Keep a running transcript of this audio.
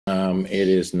It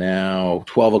is now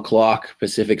 12 o'clock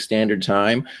Pacific Standard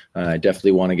Time. I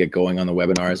definitely want to get going on the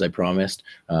webinar as I promised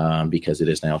because it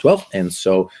is now 12. And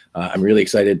so I'm really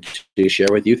excited to share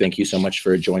with you. Thank you so much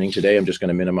for joining today. I'm just going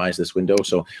to minimize this window.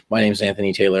 So my name is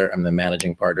Anthony Taylor. I'm the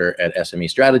managing partner at SME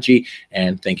Strategy.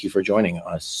 And thank you for joining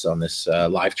us on this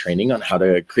live training on how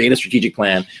to create a strategic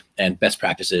plan and best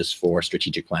practices for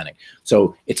strategic planning.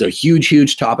 So it's a huge,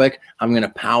 huge topic. I'm going to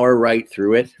power right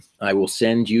through it. I will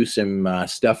send you some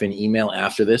stuff in email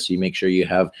after this. So you make sure you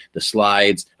have the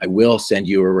slides. I will send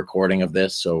you a recording of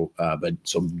this. So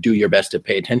do your best to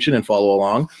pay attention and follow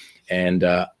along. And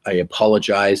I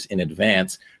apologize in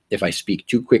advance if I speak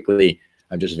too quickly.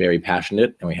 I'm just very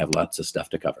passionate and we have lots of stuff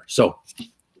to cover. So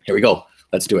here we go.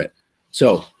 Let's do it.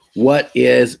 So what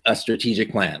is a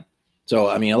strategic plan? So,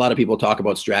 I mean, a lot of people talk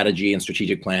about strategy and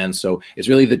strategic plans. So it's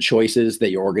really the choices that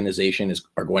your organization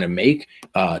are going to make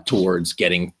towards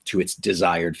getting to its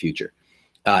desired future.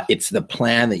 It's the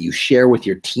plan that you share with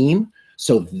your team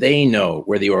so they know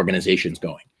where the organization's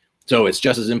going. So it's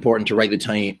just as important to write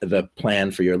the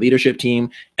plan for your leadership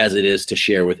team as it is to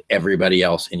share with everybody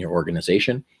else in your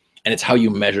organization. And it's how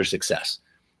you measure success.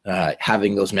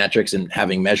 Having those metrics and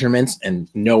having measurements and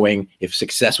knowing if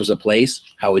success was a place,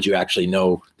 how would you actually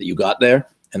know that you got there?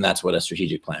 And that's what a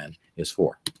strategic plan is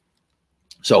for.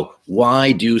 So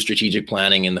why do strategic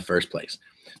planning in the first place?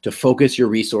 To focus your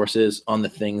resources on the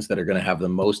things that are going to have the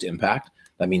most impact.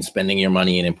 That means spending your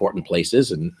money in important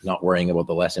places and not worrying about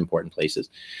the less important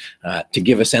places. To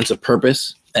give a sense of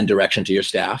purpose and direction to your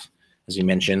staff. As you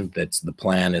mentioned, the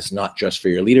plan is not just for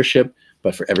your leadership,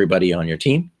 but for everybody on your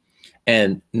team.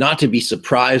 And not to be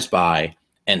surprised by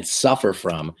and suffer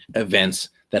from events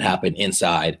that happen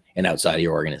inside and outside of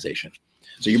your organization.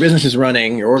 So your business is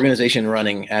running, your organization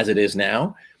running as it is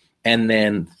now, and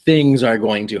then things are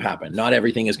going to happen. Not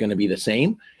everything is going to be the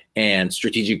same, and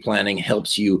strategic planning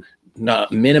helps you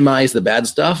not minimize the bad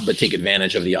stuff, but take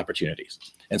advantage of the opportunities.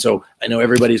 And so I know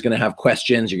everybody's going to have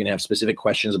questions. You're going to have specific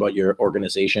questions about your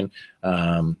organization.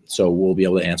 So we'll be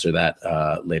able to answer that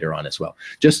later on as well.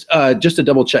 Just to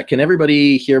double check, can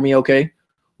everybody hear me okay?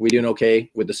 We doing okay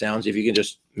with the sounds? If you can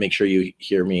just make sure you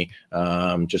hear me,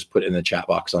 just put it in the chat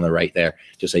box on the right there.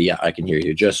 Just say, yeah, I can hear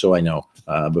you, just so I know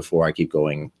before I keep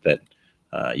going that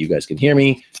you guys can hear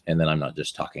me and then I'm not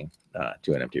just talking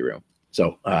to an empty room.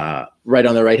 So right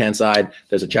on the right-hand side,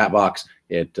 there's a chat box.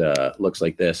 It looks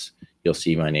like this. You'll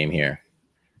see my name here.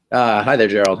 Hi there,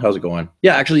 Gerald. How's it going?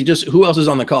 Yeah, actually, just who else is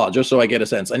on the call, just so I get a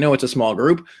sense. I know it's a small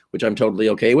group, which I'm totally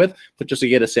okay with, but just to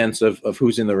get a sense of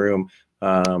who's in the room,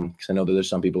 because I know that there's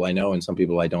some people I know and some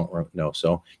people I don't know.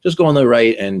 So just go on the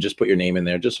right and just put your name in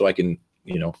there, just so I can,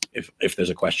 if there's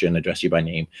a question, address you by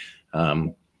name.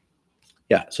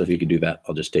 Yeah, so if you could do that,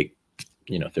 I'll just take,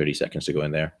 30 seconds to go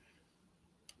in there.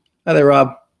 Hi there,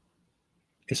 Rob.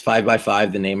 Is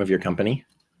 5x5 the name of your company?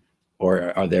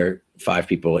 Or are there 5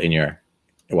 people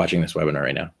watching this webinar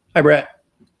right now? Hi, Brett.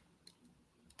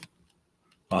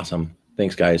 Awesome.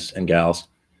 Thanks, guys and gals.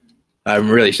 I'm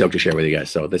really stoked to share with you guys.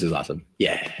 So this is awesome.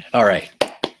 Yeah. All right.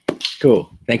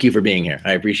 Cool. Thank you for being here.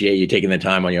 I appreciate you taking the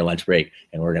time on your lunch break.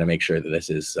 And we're going to make sure that this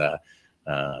is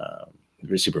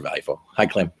super valuable. Hi,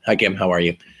 Clem. Hi, Kim. How are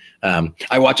you?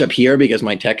 I watch up here because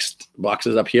my text box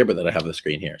is up here, but then I have the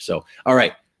screen here. So, all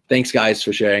right. Thanks, guys,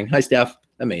 for sharing. Hi, Steph.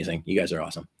 Amazing. You guys are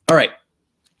awesome. All right.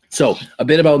 So a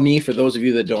bit about me, for those of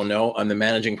you that don't know, I'm the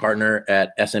managing partner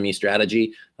at SME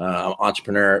Strategy. I'm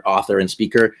entrepreneur, author, and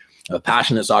speaker. I'm a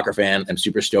passionate soccer fan. I'm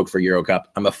super stoked for Euro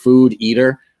Cup. I'm a food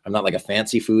eater. I'm not like a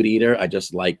fancy food eater. I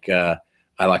just like, I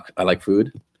like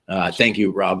food. Thank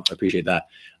you, Rob. I appreciate that.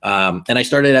 And I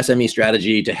started SME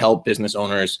Strategy to help business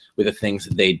owners with the things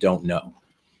that they don't know.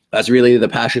 That's really the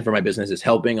passion for my business, is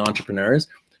helping entrepreneurs.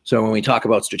 So when we talk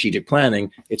about strategic planning,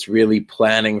 it's really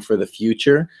planning for the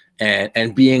future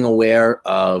and being aware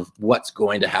of what's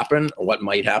going to happen or what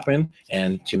might happen,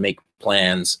 and to make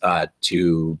plans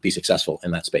to be successful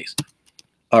in that space.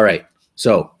 All right,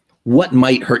 so what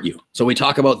might hurt you? So we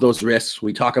talk about those risks,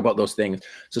 we talk about those things.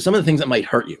 So some of the things that might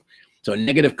hurt you. So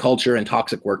negative culture and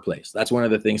toxic workplace. That's one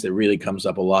of the things that really comes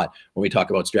up a lot when we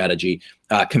talk about strategy.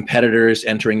 Competitors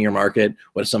entering your market.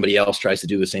 What if somebody else tries to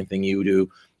do the same thing you do?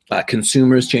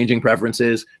 Consumers changing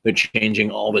preferences. They're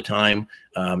changing all the time.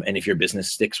 And if your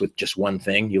business sticks with just one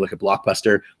thing, you look at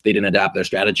Blockbuster, they didn't adapt their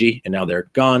strategy and now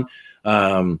they're gone.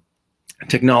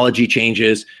 Technology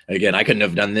changes. Again, I couldn't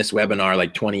have done this webinar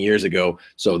like 20 years ago.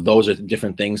 So those are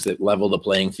different things that level the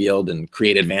playing field and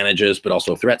create advantages, but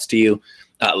also threats to you.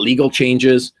 Legal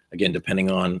changes, again,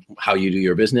 depending on how you do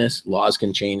your business. Laws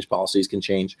can change, policies can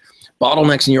change.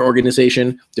 Bottlenecks in your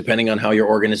organization, depending on how your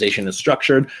organization is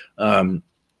structured.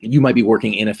 you might be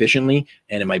working inefficiently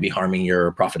and it might be harming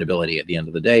your profitability at the end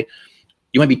of the day.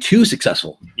 You might be too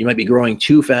successful. You might be growing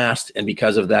too fast. And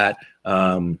because of that,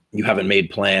 you haven't made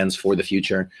plans for the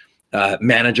future.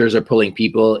 Managers are pulling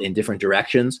people in different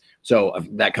directions. So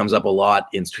that comes up a lot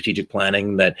in strategic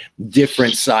planning, that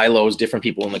different silos, different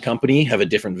people in the company have a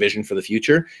different vision for the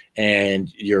future,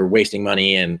 and you're wasting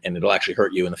money and it'll actually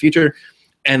hurt you in the future.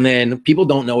 And then people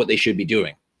don't know what they should be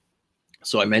doing.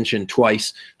 So I mentioned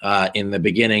twice in the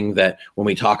beginning that when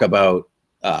we talk about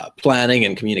planning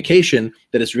and communication,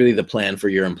 that it's really the plan for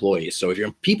your employees. So if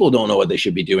your people don't know what they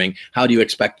should be doing, how do you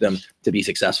expect them to be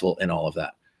successful in all of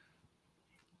that?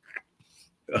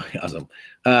 Awesome.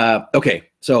 Okay,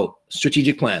 so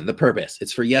strategic plan, the purpose.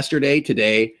 It's for yesterday,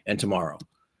 today, and tomorrow.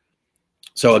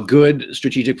 So a good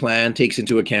strategic plan takes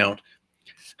into account,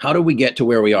 how do we get to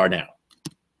where we are now?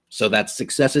 So that's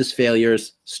successes,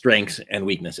 failures, strengths, and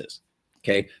weaknesses.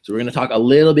 Okay, so we're going to talk a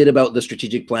little bit about the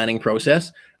strategic planning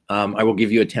process. I will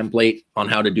give you a template on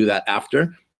how to do that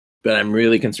after, but I'm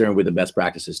really concerned with the best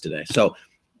practices today. So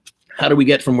how do we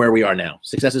get from where we are now?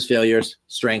 Successes, failures,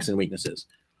 strengths, and weaknesses.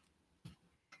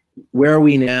 Where are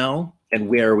we now and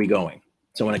where are we going?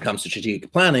 So when it comes to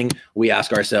strategic planning, we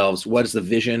ask ourselves, what is the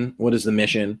vision? What is the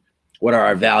mission? What are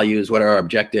our values? What are our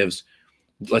objectives?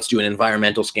 Let's do an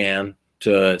environmental scan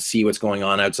to see what's going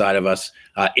on outside of us.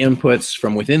 Inputs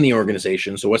from within the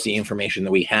organization. So what's the information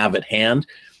that we have at hand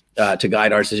to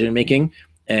guide our decision making,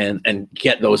 and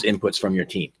get those inputs from your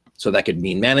team. So that could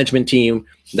mean management team.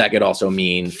 That could also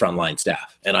mean frontline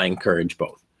staff. And I encourage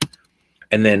both.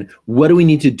 And then what do we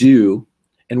need to do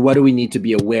and what do we need to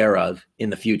be aware of in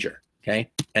the future? Okay.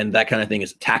 And that kind of thing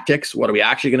is tactics. What are we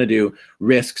actually going to do?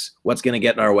 Risks, what's going to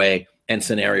get in our way, and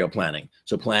scenario planning.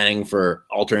 So planning for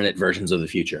alternate versions of the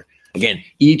future. Again,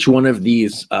 each one of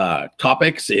these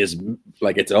topics is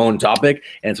like its own topic.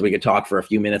 And so we could talk for a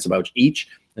few minutes about each.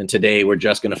 And today we're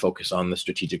just going to focus on the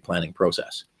strategic planning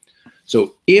process.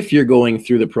 So if you're going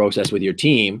through the process with your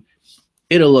team,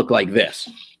 it'll look like this.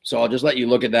 So I'll just let you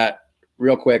look at that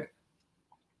real quick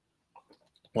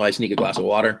while I sneak a glass of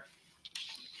water.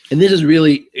 And this is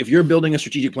really, if you're building a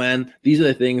strategic plan, these are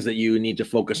the things that you need to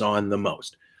focus on the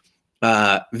most.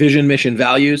 Vision, mission,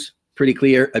 values, pretty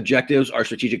clear. Objectives are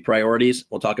strategic priorities.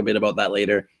 We'll talk a bit about that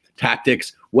later.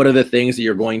 Tactics, what are the things that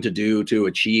you're going to do to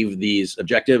achieve these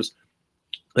objectives?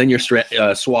 Then your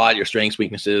SWOT, your strengths,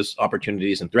 weaknesses,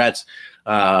 opportunities, and threats.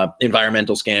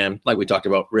 Environmental scan, like we talked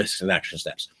about, risks and action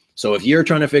steps. So if you're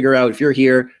trying to figure out, if you're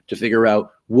here to figure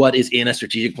out what is in a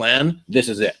strategic plan, this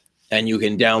is it. And you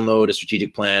can download a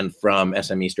strategic plan from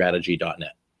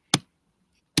SMEstrategy.net.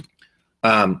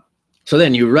 So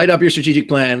then you write up your strategic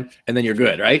plan and then you're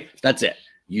good, right? That's it.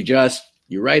 You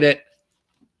write it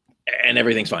and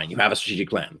everything's fine. You have a strategic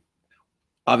plan.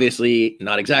 Obviously,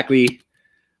 not exactly.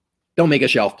 Don't make a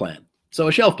shelf plan. So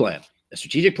a shelf plan, a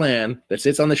strategic plan that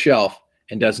sits on the shelf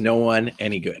and does no one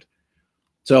any good.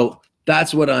 So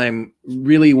that's what I'm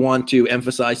really want to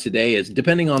emphasize today is,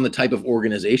 depending on the type of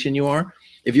organization you are,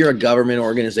 if you're a government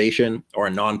organization or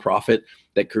a nonprofit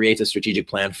that creates a strategic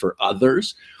plan for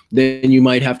others, then you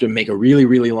might have to make a really,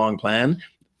 really long plan.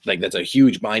 Like that's a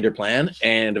huge binder plan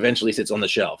and eventually sits on the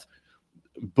shelf.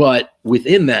 But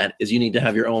within that is you need to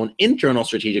have your own internal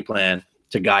strategic plan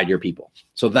to guide your people.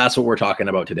 So that's what we're talking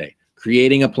about today.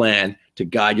 Creating a plan to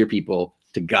guide your people,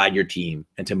 to guide your team,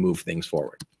 and to move things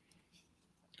forward.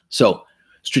 So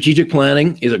strategic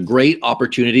planning is a great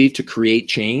opportunity to create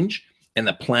change, and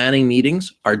the planning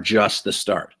meetings are just the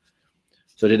start.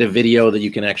 So I did a video that you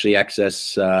can actually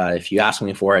access if you ask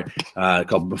me for it,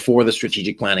 called Before the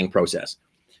Strategic Planning Process.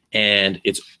 And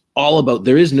it's all about,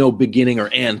 there is no beginning or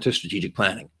end to strategic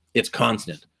planning. It's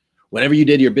constant. Whenever you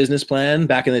did your business plan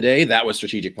back in the day, that was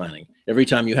strategic planning. Every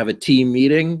time you have a team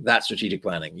meeting, that's strategic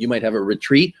planning. You might have a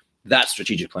retreat, that's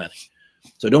strategic planning.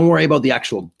 So don't worry about the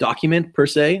actual document per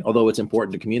se, although it's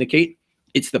important to communicate.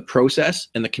 It's the process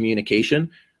and the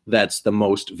communication that's the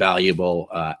most valuable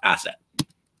asset.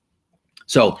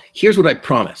 So here's what I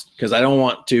promised, because I don't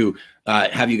want to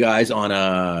have you guys on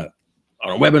a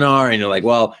webinar and you're like,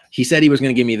 well, he said he was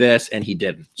going to give me this and he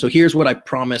didn't. So here's what I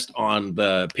promised on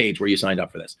the page where you signed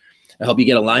up for this. I help you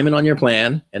get alignment on your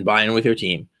plan and buy-in with your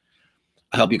team.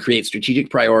 I help you create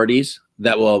strategic priorities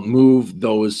that will move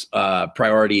those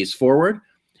priorities forward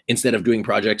instead of doing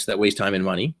projects that waste time and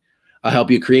money. I help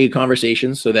you create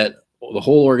conversations so that the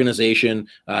whole organization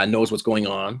knows what's going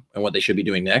on and what they should be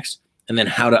doing next, and then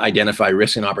how to identify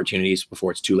risks and opportunities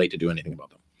before it's too late to do anything about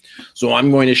them. So I'm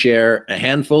going to share a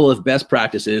handful of best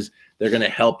practices that are going to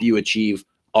help you achieve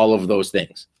all of those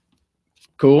things.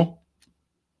 Cool?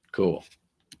 Cool.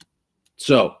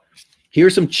 So Here are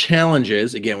some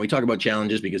challenges. Again, we talk about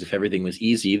challenges because if everything was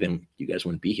easy, then you guys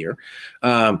wouldn't be here.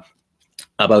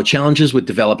 About challenges with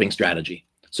developing strategy.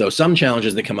 So some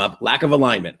challenges that come up, lack of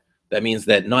alignment. That means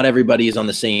that not everybody is on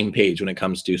the same page when it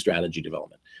comes to strategy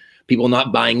development. People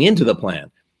not buying into the plan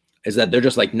is that they're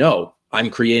just like, no, I'm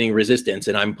creating resistance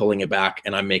and I'm pulling it back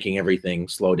and I'm making everything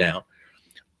slow down.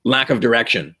 Lack of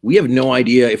direction. We have no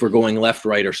idea if we're going left,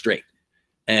 right, or straight.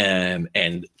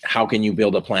 And how can you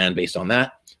build a plan based on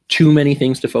that? Too many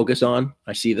things to focus on.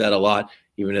 I see that a lot,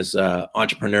 even as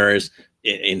entrepreneurs.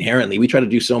 Inherently, we try to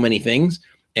do so many things.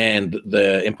 And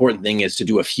the important thing is to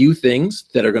do a few things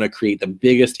that are going to create the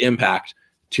biggest impact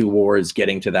towards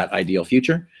getting to that ideal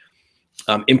future.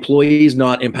 Employees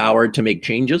not empowered to make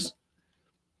changes.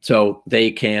 So they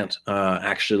can't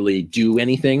actually do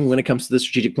anything when it comes to the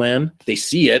strategic plan. They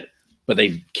see it, but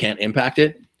they can't impact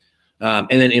it. And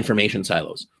then information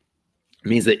silos. It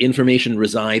means that information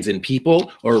resides in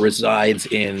people or resides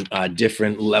in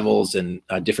different levels and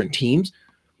different teams,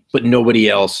 but nobody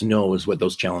else knows what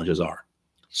those challenges are.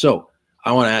 So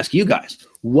I want to ask you guys,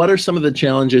 what are some of the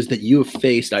challenges that you have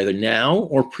faced either now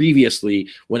or previously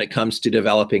when it comes to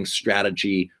developing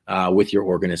strategy with your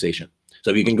organization? So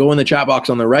if you can go in the chat box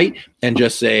on the right and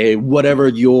just say whatever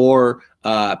your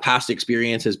past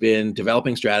experience has been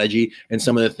developing strategy and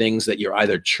some of the things that you're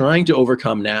either trying to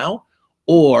overcome now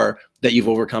or that you've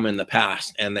overcome in the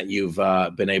past and that you've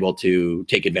been able to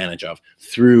take advantage of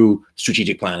through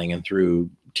strategic planning and through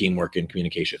teamwork and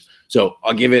communication. So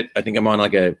I'll give it, I think I'm on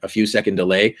like a few second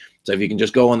delay. So if you can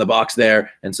just go on the box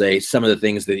there and say some of the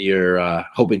things that you're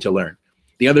hoping to learn.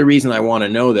 The other reason I want to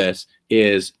know this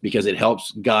is because it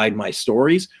helps guide my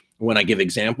stories when I give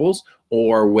examples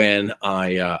or when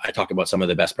I talk about some of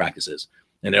the best practices.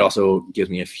 And it also gives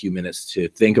me a few minutes to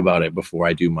think about it before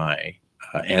I do my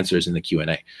answers in the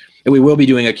Q&A. And we will be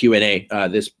doing a Q&A.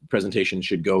 This presentation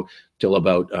should go till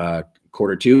about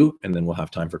Q2, and then we'll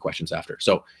have time for questions after.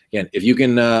 So again, if you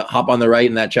can hop on the right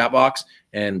in that chat box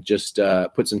and just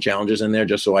put some challenges in there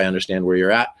just so I understand where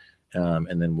you're at,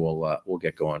 and then we'll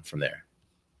get going from there.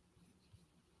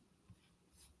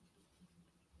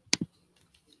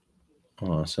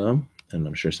 Awesome. And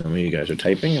I'm sure some of you guys are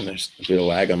typing and there's a bit of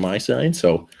lag on my side.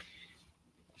 So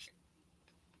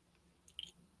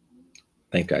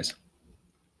thanks, guys.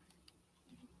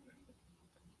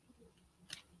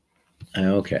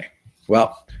 Okay.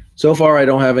 Well, so far I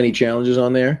don't have any challenges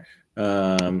on there.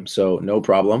 So no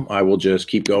problem. I will just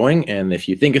keep going. And if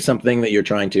you think of something that you're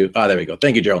trying to, there we go.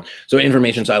 Thank you, Gerald. So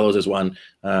information silos is one.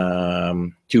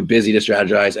 Too busy to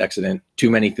strategize. Excellent.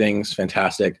 Too many things.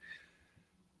 Fantastic.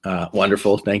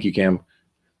 Wonderful. Thank you, Kim.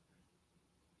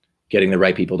 Getting the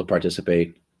right people to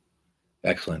participate.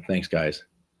 Excellent. Thanks, guys.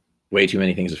 Way too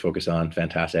many things to focus on.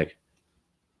 Fantastic.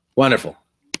 Wonderful.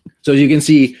 So as you can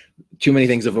see, too many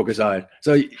things to focus on.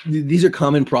 So these are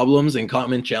common problems and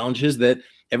common challenges that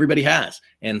everybody has.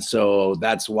 And so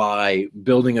that's why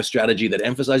building a strategy that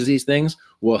emphasizes these things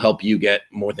will help you get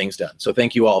more things done. So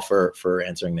thank you all for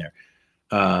answering there.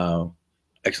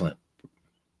 Excellent.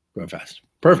 Growing fast.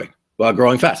 Perfect. Well,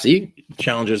 growing fast. See,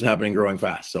 challenges happening growing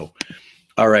fast. So,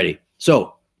 alrighty.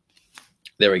 So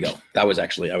there we go. That was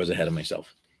actually, I was ahead of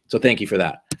myself. So thank you for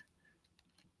that.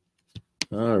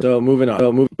 All right. So moving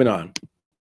on.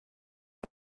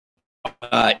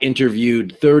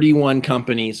 Interviewed 31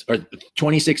 companies or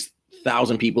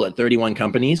 26,000 people at 31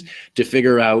 companies to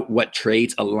figure out what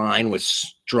traits align with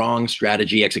strong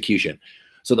strategy execution.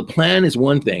 So the plan is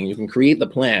one thing. You can create the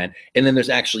plan, and then there's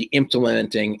actually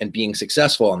implementing and being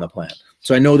successful on the plan.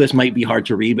 So I know this might be hard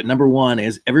to read, but number one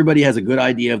is everybody has a good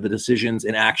idea of the decisions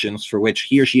and actions for which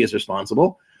he or she is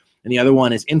responsible. And the other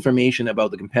one is information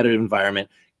about the competitive environment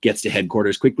gets to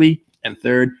headquarters quickly. And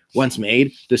third, once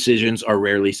made, decisions are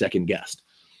rarely second guessed.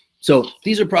 So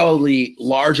these are probably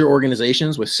larger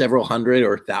organizations with several hundred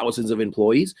or thousands of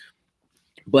employees.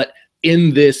 But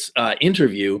in this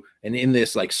interview and in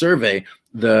this survey,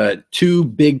 the two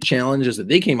big challenges that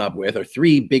they came up with, or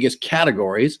three biggest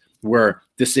categories, were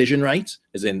decision rights,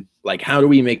 as in how do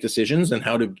we make decisions and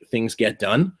how do things get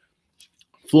done?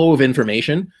 Flow of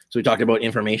information. So we talked about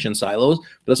information silos,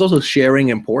 but it's also sharing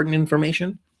important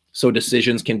information so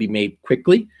decisions can be made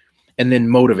quickly. And then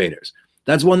motivators.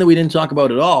 That's one that we didn't talk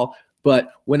about at all.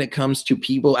 But when it comes to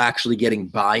people actually getting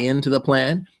buy-in to the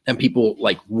plan and people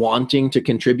wanting to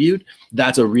contribute,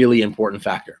 that's a really important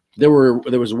factor. There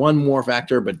was one more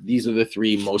factor, but these are the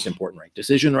three most important, right?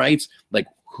 Decision rights,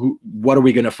 what are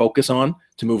we going to focus on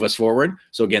to move us forward?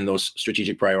 So again, those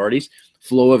strategic priorities.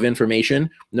 Flow of information,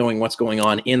 knowing what's going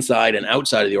on inside and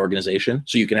outside of the organization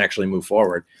so you can actually move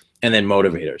forward. And then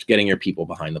motivators, getting your people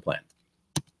behind the plan.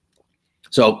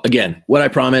 So again, what I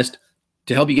promised,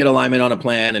 to help you get alignment on a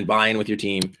plan and buy-in with your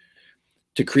team,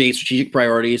 to create strategic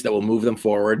priorities that will move them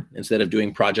forward instead of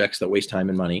doing projects that waste time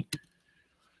and money.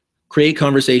 Create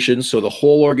conversations so the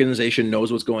whole organization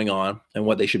knows what's going on and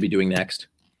what they should be doing next.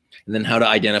 And then how to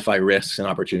identify risks and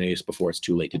opportunities before it's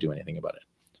too late to do anything about it.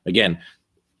 Again,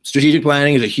 strategic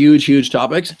planning is a huge, huge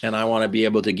topic, and I want to be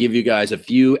able to give you guys a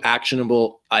few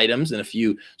actionable items and a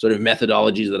few sort of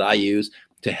methodologies that I use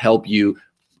to help you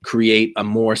create a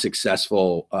more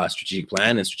successful strategic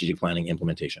plan and strategic planning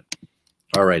implementation.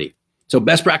 Alrighty. So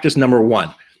best practice number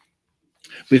 1,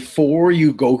 before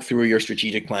you go through your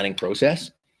strategic planning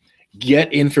process,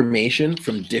 get information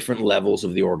from different levels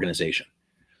of the organization.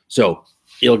 So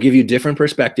it'll give you different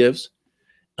perspectives.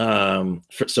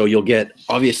 So you'll get,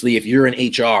 obviously, if you're in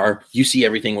HR, you see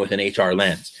everything with an HR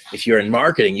lens. If you're in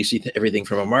marketing, you see everything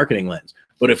from a marketing lens.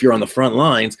 But if you're on the front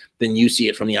lines, then you see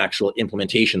it from the actual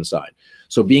implementation side.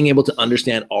 So being able to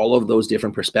understand all of those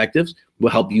different perspectives will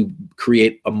help you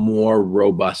create a more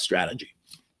robust strategy.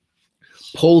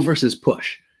 Pull versus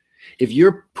push. If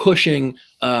you're pushing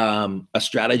a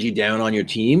strategy down on your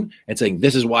team and saying,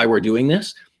 this is why we're doing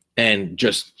this, and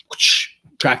just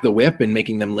track the whip and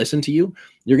making them listen to you,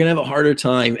 you're going to have a harder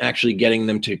time actually getting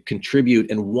them to contribute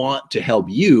and want to help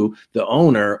you, the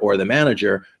owner or the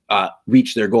manager,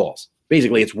 reach their goals.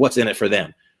 Basically, it's what's in it for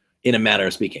them, in a matter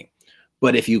of speaking.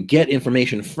 But if you get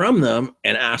information from them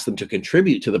and ask them to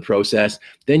contribute to the process,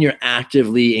 then you're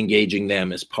actively engaging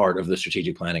them as part of the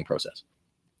strategic planning process.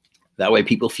 That way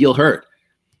people feel heard.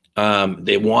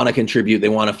 They want to contribute, they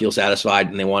want to feel satisfied,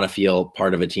 and they want to feel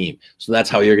part of a team. So that's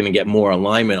how you're going to get more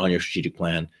alignment on your strategic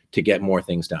plan to get more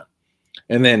things done.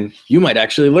 And then you might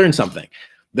actually learn something.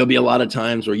 There'll be a lot of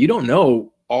times where you don't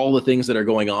know all the things that are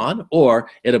going on, or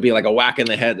it'll be like a whack in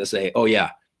the head to say, oh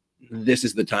yeah, this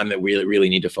is the time that we really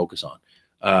need to focus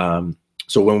on.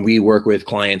 So when we work with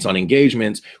clients on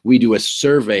engagements, we do a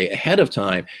survey ahead of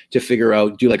time to figure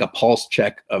out, do like a pulse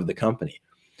check of the company.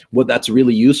 What that's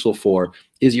really useful for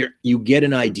is you get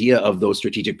an idea of those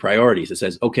strategic priorities. It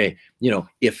says, okay,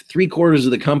 if 3/4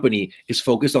 of the company is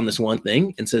focused on this one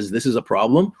thing and says this is a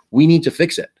problem, we need to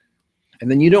fix it.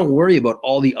 And then you don't worry about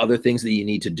all the other things that you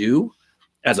need to do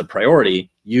as a priority.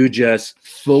 You just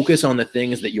focus on the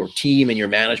things that your team and your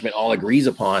management all agrees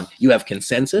upon. You have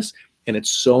consensus, and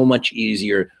it's so much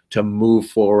easier to move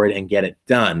forward and get it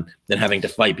done than having to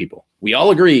fight people. We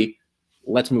all agree,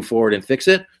 let's move forward and fix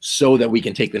it so that we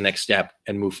can take the next step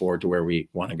and move forward to where we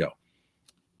want to go.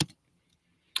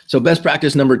 So best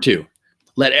practice number 2,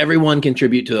 let everyone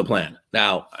contribute to the plan.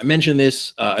 Now, I mentioned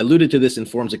this, alluded to this in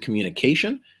forms of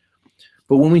communication,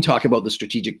 but when we talk about the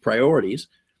strategic priorities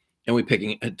and we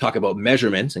talk about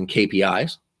measurements and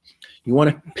KPIs, you want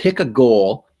to pick a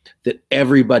goal that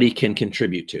everybody can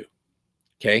contribute to,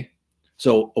 okay?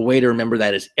 So a way to remember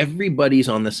that is everybody's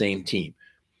on the same team.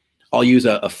 I'll use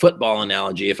a football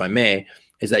analogy, if I may,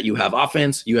 is that you have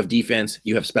offense, you have defense,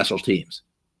 you have special teams.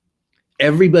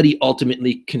 Everybody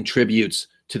ultimately contributes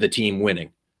to the team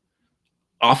winning.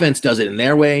 Offense does it in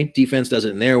their way, defense does it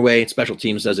in their way, special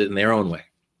teams does it in their own way.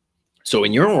 So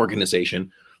in your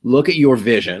organization, look at your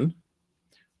vision,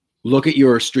 look at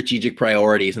your strategic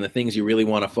priorities and the things you really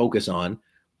want to focus on,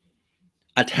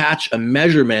 attach a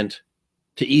measurement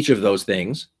to each of those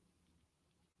things,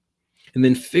 and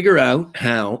then figure out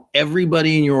how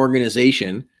everybody in your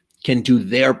organization can do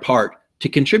their part to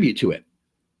contribute to it.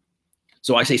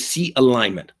 So I say see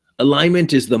alignment.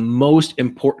 Alignment is the most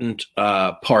important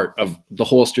part of the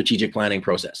whole strategic planning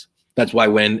process. That's why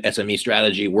when SME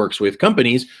Strategy works with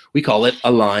companies, we call it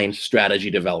aligned strategy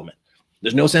development.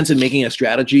 There's no sense in making a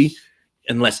strategy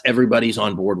unless everybody's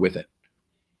on board with it.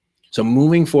 So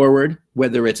moving forward,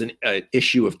 whether it's an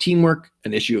issue of teamwork,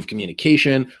 an issue of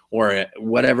communication, or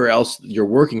whatever else you're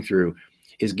working through,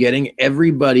 is getting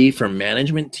everybody from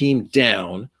management team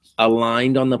down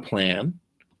aligned on the plan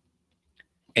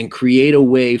and create a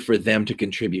way for them to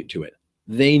contribute to it.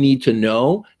 They need to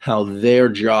know how their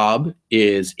job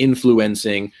is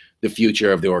influencing the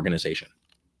future of the organization.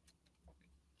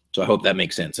 So I hope that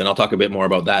makes sense. And I'll talk a bit more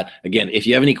about that. Again, if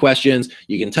you have any questions,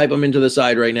 you can type them into the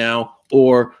side right now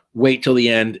or wait till the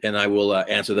end and I will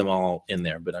answer them all in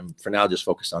there. But I'm for now just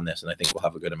focused on this and I think we'll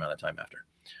have a good amount of time after.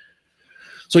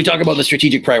 So we talk about the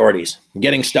strategic priorities,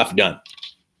 getting stuff done.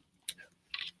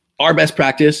 Our best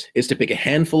practice is to pick a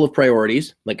handful of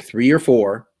priorities, like 3 or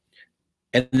 4,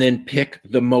 and then pick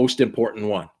the most important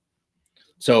one.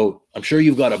 So I'm sure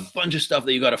you've got a bunch of stuff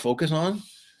that you got to focus on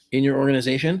in your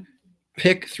organization.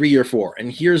 Pick 3 or 4.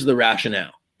 And here's the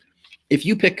rationale. If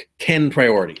you pick 10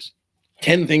 priorities,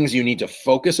 10 things you need to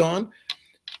focus on,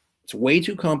 it's way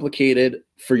too complicated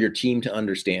for your team to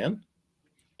understand.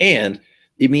 And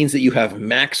it means that you have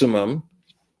maximum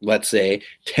let's say,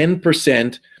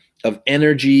 10% of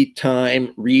energy,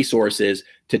 time, resources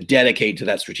to dedicate to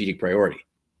that strategic priority.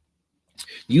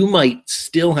 You might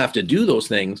still have to do those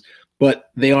things,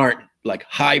 but they aren't like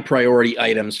high priority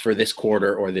items for this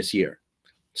quarter or this year.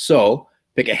 So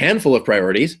pick a handful of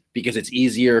priorities because it's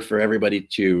easier for everybody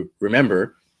to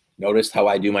remember. Notice how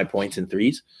I do my points in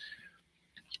threes.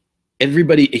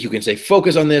 Everybody, you can say,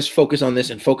 focus on this,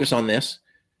 and focus on this.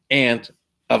 And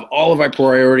of all of our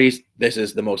priorities, this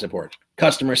is the most important.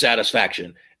 Customer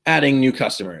satisfaction, adding new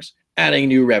customers, adding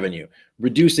new revenue,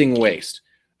 reducing waste,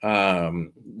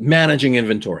 managing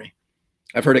inventory.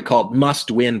 I've heard it called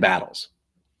must-win battles.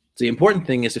 So the important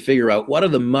thing is to figure out what are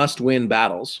the must-win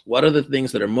battles, what are the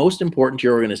things that are most important to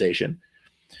your organization,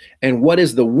 and what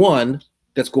is the one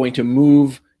that's going to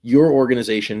move your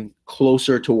organization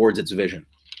closer towards its vision.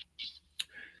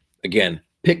 Again,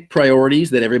 pick priorities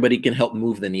that everybody can help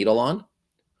move the needle on.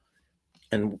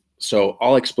 And so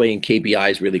I'll explain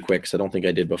KPIs really quick, because I don't think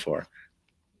I did before.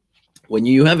 When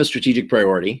you have a strategic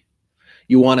priority,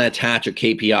 you want to attach a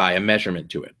KPI, a measurement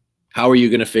to it. How are you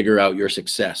going to figure out your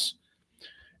success?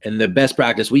 And the best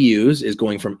practice we use is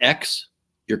going from X,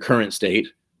 your current state,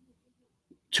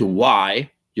 to Y,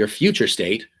 your future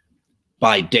state,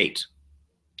 by date.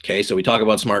 Okay, so we talk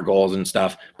about SMART goals and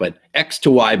stuff, but X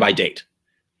to Y by date.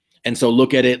 And so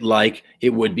look at it like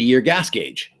it would be your gas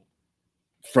gauge,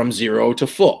 from 0 to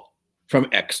full, from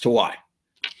X to Y.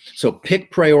 So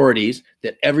pick priorities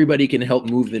that everybody can help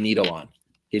move the needle on.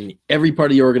 In every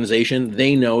part of the organization,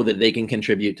 they know that they can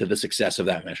contribute to the success of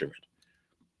that measurement.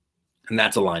 And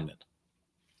that's alignment.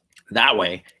 That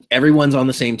way, everyone's on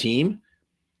the same team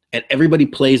and everybody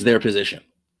plays their position.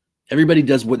 Everybody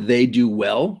does what they do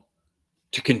well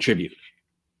to contribute.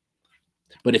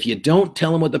 But if you don't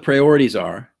tell them what the priorities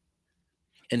are,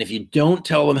 and if you don't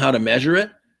tell them how to measure it,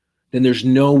 then there's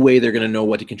no way they're going to know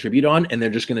what to contribute on, and they're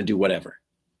just going to do whatever.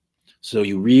 So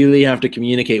you really have to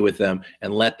communicate with them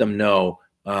and let them know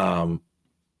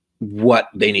what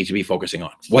they need to be focusing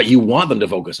on, what you want them to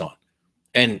focus on.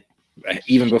 And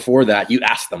even before that, you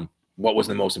ask them what was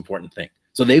the most important thing.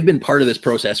 So they've been part of this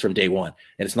process from day one,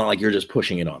 and it's not like you're just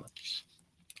pushing it on them.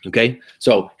 Okay,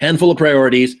 so handful of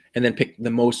priorities, and then pick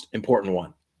the most important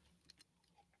one.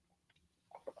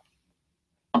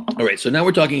 All right, so now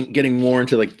we're getting more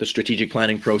into like the strategic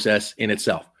planning process in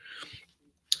itself.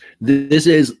 This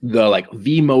is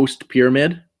the most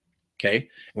pyramid. Okay,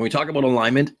 when we talk about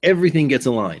alignment, everything gets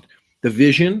aligned. The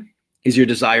vision is your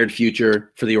desired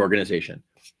future for the organization.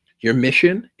 Your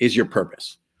mission is your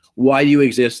purpose. Why do you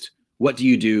exist? What do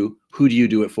you do? Who do you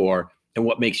do it for? And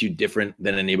what makes you different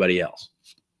than anybody else?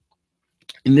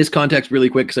 In this context, really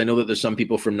quick, because I know that there's some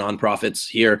people from nonprofits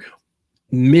here,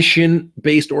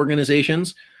 mission-based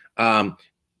organizations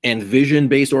and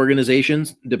vision-based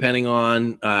organizations, depending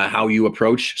on how you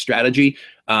approach strategy,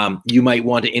 you might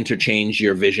want to interchange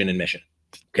your vision and mission,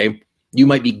 okay? You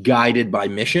might be guided by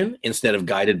mission instead of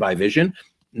guided by vision.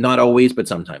 Not always, but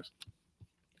sometimes.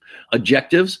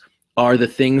 Objectives are the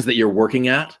things that you're working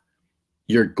at,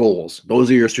 your goals.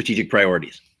 Those are your strategic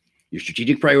priorities. Your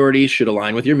strategic priorities should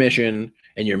align with your mission,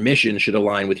 and your mission should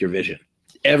align with your vision.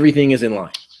 Everything is in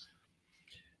line.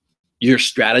 Your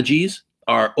strategies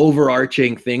are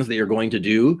overarching things that you're going to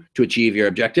do to achieve your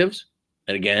objectives.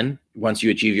 And again, once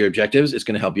you achieve your objectives, it's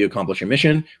going to help you accomplish your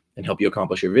mission and help you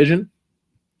accomplish your vision.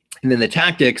 And then the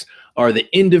tactics are the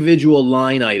individual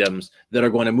line items that are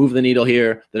going to move the needle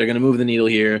here, that are going to move the needle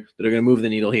here, that are going to move the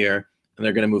needle here, and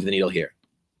they're going to move the needle here.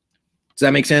 Does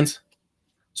that make sense?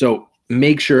 So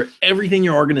make sure everything in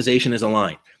your organization is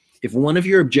aligned. If one of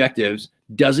your objectives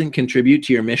doesn't contribute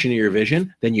to your mission or your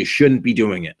vision, then you shouldn't be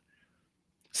doing it.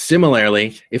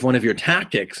 Similarly, if one of your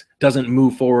tactics doesn't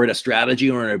move forward a strategy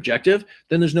or an objective,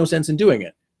 then there's no sense in doing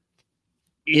it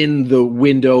in the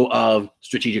window of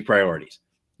strategic priorities.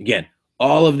 Again,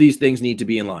 all of these things need to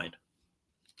be in line.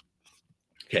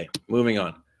 Okay, moving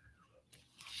on.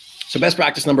 So best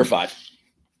practice number 5,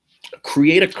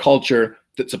 create a culture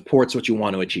that supports what you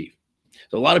want to achieve.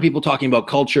 So a lot of people talking about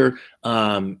culture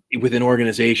within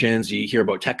organizations. You hear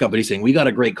about tech companies saying, we got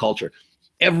a great culture.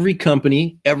 Every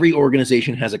company, every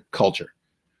organization has a culture.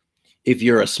 If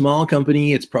you're a small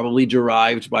company, it's probably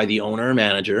derived by the owner or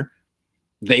manager.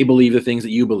 They believe the things that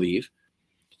you believe.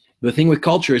 The thing with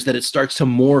culture is that it starts to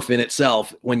morph in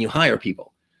itself when you hire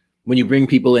people, when you bring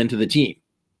people into the team.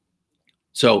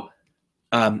 So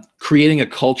creating a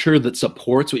culture that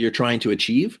supports what you're trying to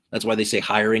achieve, that's why they say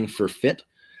hiring for fit,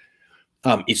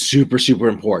 is super, super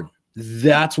important.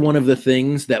 That's one of the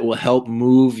things that will help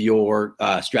move your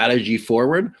strategy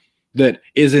forward that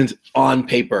isn't on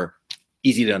paper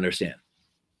easy to understand.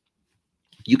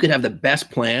 You could have the best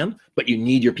plan, but you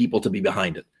need your people to be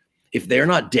behind it. If they're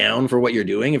not down for what you're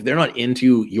doing, if they're not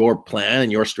into your plan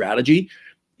and your strategy,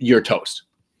 you're toast.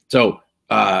 So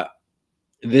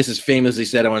this is famously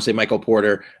said, I want to say Michael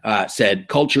Porter said,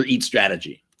 culture eats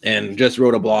strategy, and just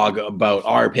wrote a blog about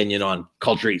our opinion on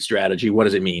culture eats strategy. What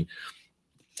does it mean?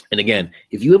 And again,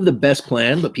 if you have the best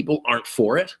plan, but people aren't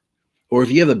for it, or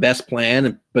if you have the best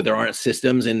plan, but there aren't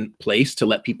systems in place to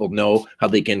let people know how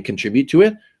they can contribute to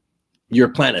it, your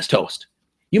plan is toast.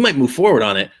 You might move forward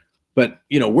on it, but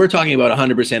we're talking about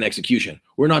 100% execution.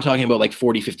 We're not talking about like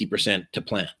 40, 50% to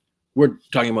plan. We're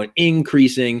talking about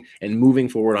increasing and moving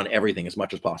forward on everything as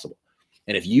much as possible.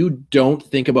 And if you don't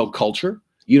think about culture,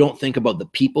 you don't think about the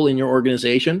people in your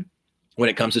organization when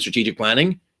it comes to strategic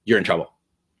planning, you're in trouble.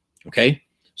 Okay?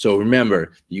 So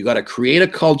remember, you got to create a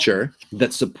culture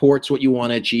that supports what you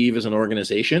want to achieve as an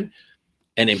organization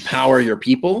and empower your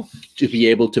people to be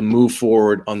able to move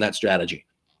forward on that strategy.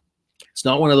 It's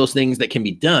not one of those things that can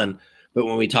be done, but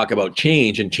when we talk about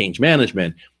change and change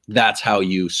management, that's how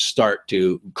you start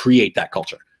to create that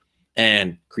culture.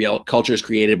 And culture is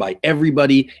created by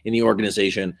everybody in the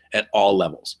organization at all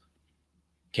levels.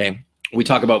 Okay, we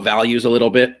talk about values a little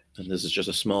bit, and this is just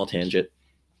a small tangent.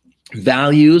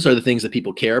 Values are the things that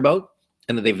people care about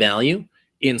and that they value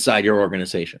inside your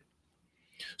organization.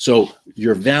 So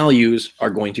your values are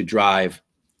going to drive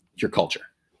your culture.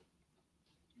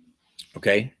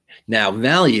 Okay, now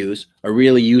values are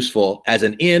really useful as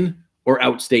an in or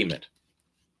out statement.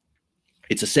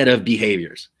 It's a set of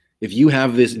behaviors. If you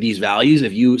have these values,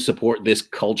 if you support this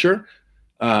culture,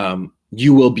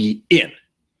 you will be in.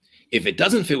 If it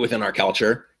doesn't fit within our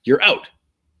culture, you're out.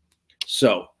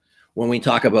 So when we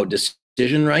talk about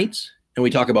decision rights and we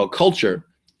talk about culture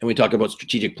and we talk about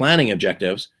strategic planning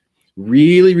objectives,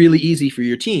 really, really easy for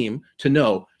your team to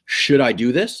know, should I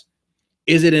do this?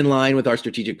 Is it in line with our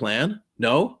strategic plan?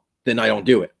 No, then I don't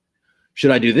do it.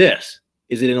 Should I do this?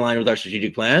 Is it in line with our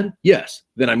strategic plan? Yes,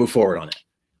 then I move forward on it.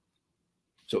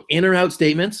 So in or out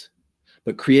statements,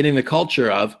 but creating the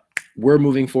culture of, we're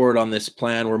moving forward on this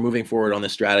plan, we're moving forward on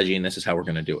this strategy, and this is how we're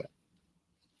going to do it.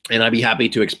 And I'd be happy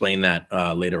to explain that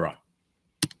later on.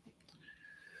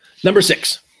 Number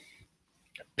 6,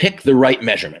 pick the right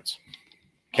measurements.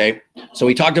 Okay, so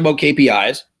we talked about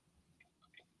KPIs.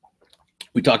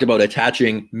 We talked about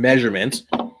attaching measurements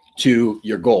to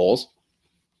your goals.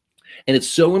 And it's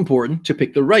so important to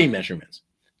pick the right measurements.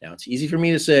 Now, it's easy for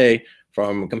me to say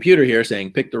from a computer here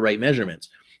saying pick the right measurements.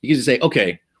 You can just say,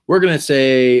 okay, we're going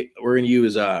to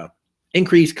use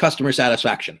increase customer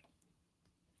satisfaction.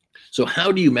 So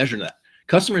how do you measure that?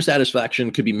 Customer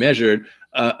satisfaction could be measured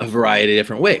a variety of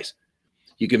different ways.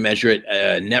 You can measure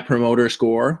it net promoter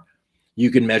score.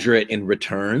 You can measure it in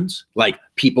returns, like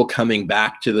people coming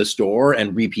back to the store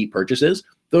and repeat purchases.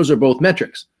 Those are both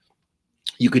metrics.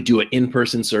 You could do an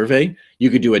in-person survey. You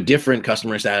could do a different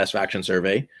customer satisfaction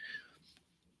survey.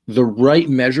 The right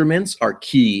measurements are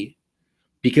key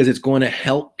because it's going to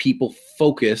help people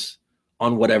focus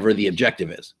on whatever the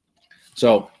objective is.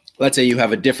 So let's say you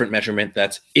have a different measurement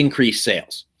that's increased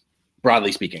sales,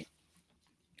 broadly speaking.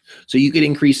 So you could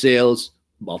increase sales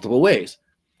multiple ways.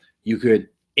 You could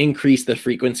increase the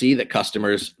frequency that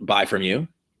customers buy from you.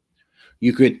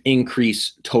 You could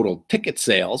increase total ticket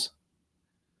sales.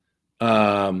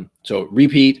 So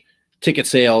repeat ticket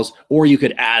sales, or you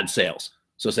could add sales.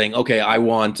 So saying, okay, I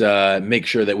want to make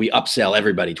sure that we upsell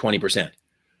everybody 20%.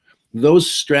 Those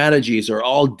strategies are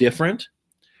all different,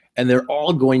 and they're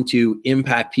all going to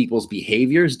impact people's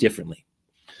behaviors differently.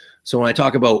 So when I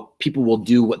talk about people will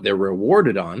do what they're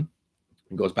rewarded on,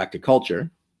 it goes back to culture.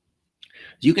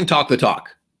 You can talk the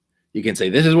talk. You can say,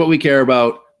 this is what we care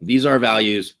about. These are our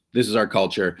values. This is our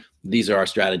culture. These are our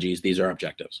strategies. These are our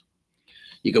objectives.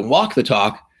 You can walk the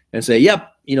talk and say,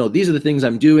 yep, these are the things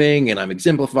I'm doing and I'm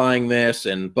exemplifying this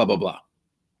and blah, blah, blah.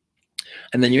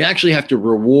 And then you actually have to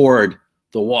reward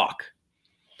the walk,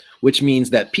 which means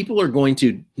that people are going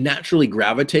to naturally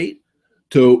gravitate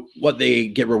to what they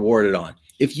get rewarded on.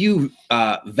 If you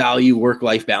value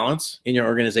work-life balance in your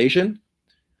organization,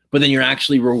 but then you're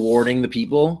actually rewarding the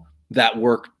people that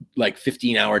work like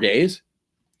 15-hour days,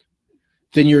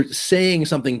 then you're saying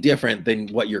something different than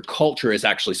what your culture is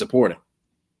actually supporting.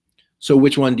 So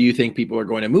which one do you think people are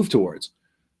going to move towards?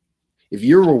 If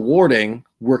you're rewarding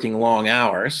working long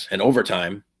hours and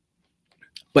overtime,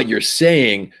 but you're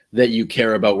saying that you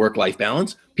care about work-life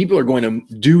balance, people are going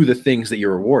to do the things that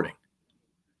you're rewarding.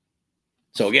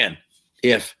 So again,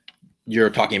 if you're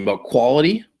talking about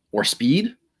quality or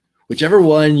speed, whichever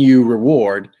one you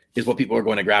reward is what people are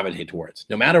going to gravitate towards,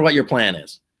 no matter what your plan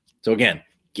is. So again,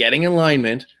 getting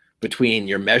alignment between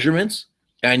your measurements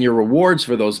and your rewards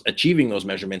for those achieving those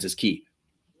measurements is key.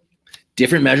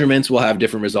 Different measurements will have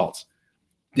different results,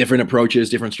 different approaches,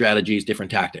 different strategies,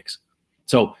 different tactics.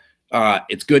 So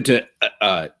it's good to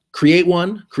create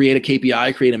a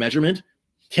KPI, create a measurement,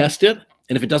 test it,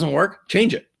 and if it doesn't work,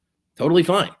 change it. Totally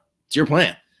fine. It's your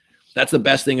plan. That's the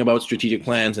best thing about strategic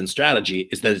plans and strategy,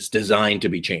 is that it's designed to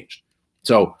be changed.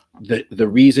 So the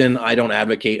reason I don't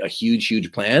advocate a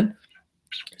huge plan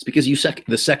is because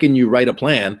the second you write a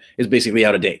plan is basically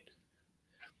out of date.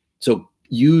 So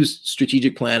use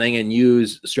strategic planning and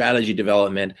use strategy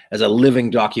development as a living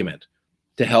document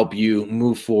to help you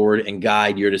move forward and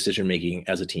guide your decision making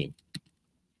as a team.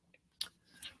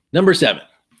 Number 7,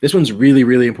 this one's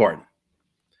really important.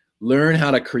 Learn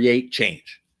how to create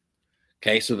change.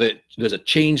 Okay, so there's a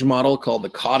change model called the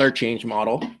Kotter change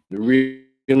model, a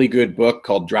really good book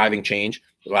called Driving Change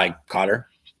by Kotter.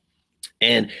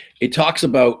 And it talks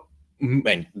about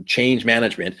change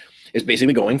management is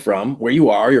basically going from where you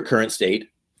are, your current state,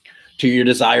 to your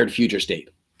desired future state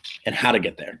and how to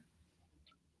get there.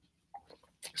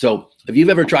 So if you've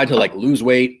ever tried to like lose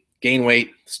weight, gain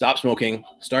weight, stop smoking,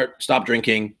 stop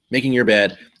drinking, making your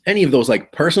bed, any of those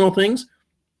like personal things,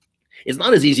 it's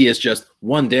not as easy as just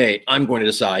one day I'm going to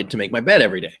decide to make my bed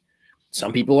every day.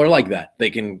 Some people are like that. They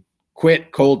can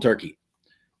quit cold turkey.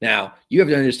 Now, you have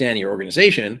to understand your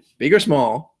organization, big or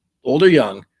small, old or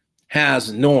young,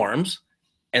 has norms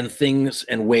and things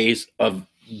and ways of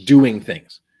doing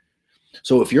things.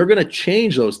 So if you're going to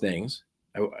change those things,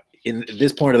 in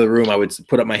this point of the room, I would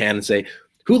put up my hand and say,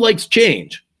 who likes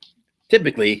change?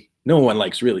 Typically, no one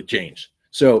likes really change.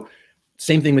 So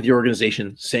same thing with your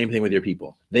organization, same thing with your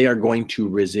people. They are going to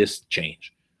resist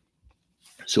change.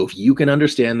 So if you can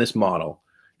understand this model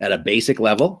at a basic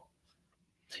level,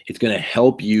 it's going to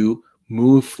help you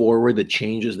move forward the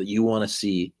changes that you want to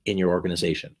see in your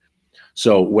organization.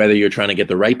 So whether you're trying to get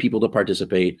the right people to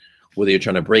participate, whether you're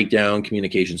trying to break down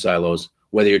communication silos,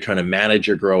 whether you're trying to manage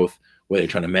your growth, whether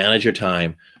you're trying to manage your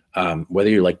time, whether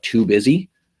you're like too busy,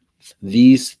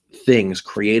 these things,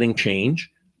 creating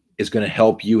change, is going to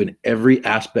help you in every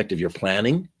aspect of your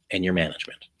planning and your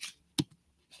management.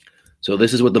 So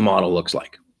this is what the model looks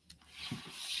like.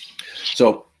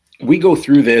 So we go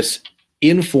through this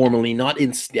informally, not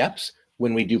in steps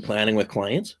when we do planning with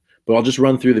clients, but I'll just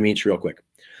run through the meats real quick.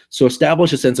 So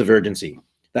establish a sense of urgency.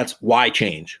 That's why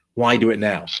change. Why do it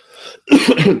now?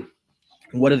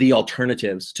 What are the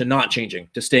alternatives to not changing,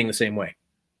 to staying the same way?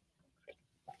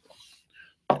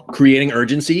 Creating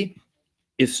urgency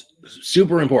is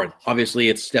super important. Obviously,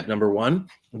 it's step number 1,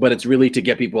 but it's really to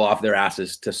get people off their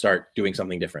asses to start doing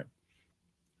something different.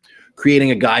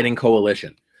 Creating a guiding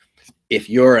coalition. If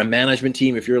you're a management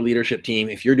team, if you're a leadership team,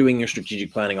 if you're doing your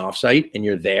strategic planning offsite and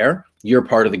you're there, you're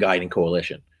part of the guiding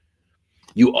coalition.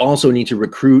 You also need to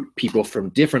recruit people from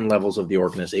different levels of the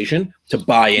organization to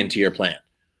buy into your plan,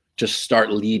 to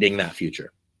start leading that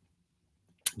future.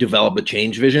 Develop a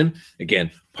change vision.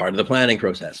 Again, part of the planning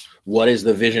process. What is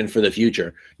the vision for the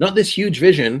future? Not this huge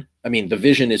vision. I mean, the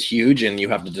vision is huge and you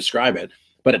have to describe it,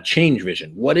 but a change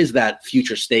vision. What is that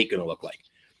future state going to look like?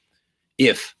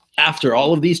 If after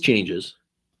all of these changes,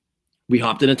 we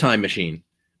hopped in a time machine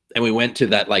and we went to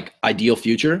that like ideal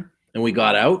future and we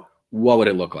got out, what would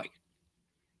it look like?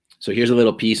 So here's a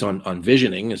little piece on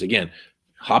visioning is, again,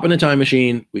 hop in a time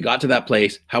machine. We got to that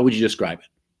place. How would you describe it?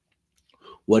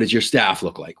 What does your staff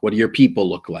look like? What do your people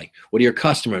look like? What do your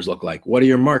customers look like? What are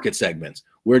your market segments?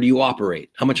 Where do you operate?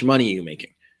 How much money are you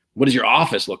making? What does your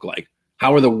office look like?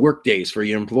 How are the work days for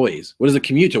your employees? What does the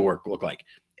commute to work look like?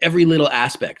 Every little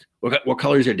aspect. What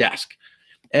color is your desk?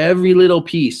 Every little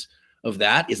piece of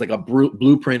that is like a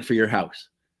blueprint for your house.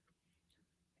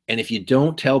 And if you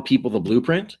don't tell people the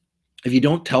blueprint, if you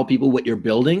don't tell people what you're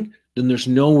building, then there's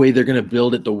no way they're going to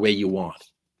build it the way you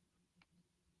want.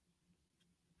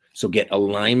 So get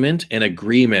alignment and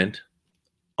agreement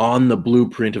on the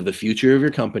blueprint of the future of your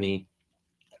company,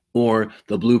 or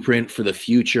the blueprint for the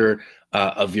future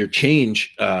of your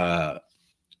change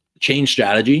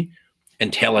strategy,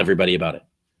 and tell everybody about it.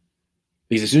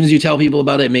 Because as soon as you tell people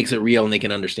about it, it makes it real and they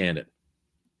can understand it.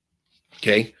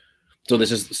 Okay? So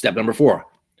this is step number 4.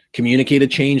 Communicate a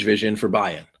change vision for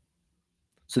buy-in.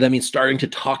 So that means starting to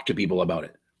talk to people about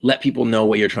it. Let people know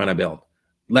what you're trying to build.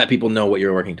 Let people know what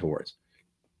you're working towards.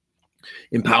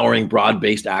 Empowering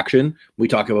broad-based action. We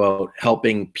talk about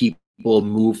helping people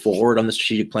move forward on the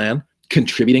strategic plan,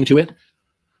 contributing to it.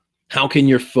 How can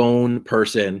your phone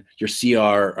person, your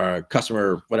CR, or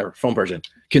customer, whatever, phone person,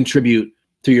 contribute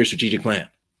to your strategic plan?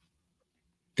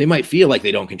 They might feel like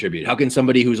they don't contribute. How can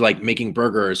somebody who's like making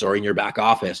burgers or in your back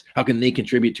office, how can they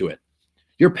contribute to it?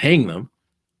 You're paying them.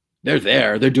 They're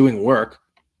there. They're doing work.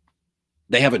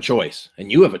 They have a choice,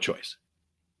 and you have a choice.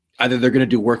 Either they're going to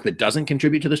do work that doesn't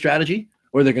contribute to the strategy,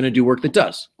 or they're going to do work that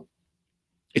does.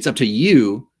 It's up to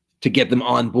you to get them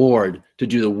on board to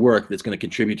do the work that's going to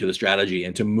contribute to the strategy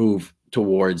and to move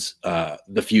towards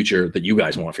the future that you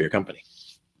guys want for your company.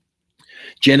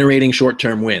 Generating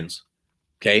short-term wins,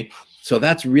 okay? So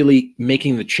that's really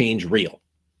making the change real.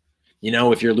 You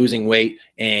know, if you're losing weight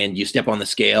and you step on the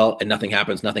scale and nothing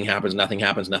happens, nothing happens, nothing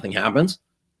happens, nothing happens,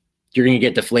 you're going to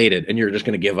get deflated and you're just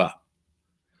going to give up.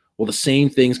 Well, the same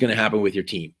thing's going to happen with your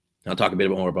team. I'll talk a bit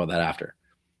more about that after.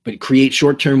 But create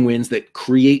short-term wins that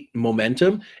create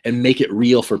momentum and make it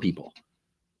real for people.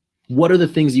 What are the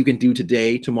things you can do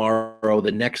today, tomorrow,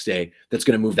 the next day that's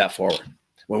going to move that forward?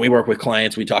 When we work with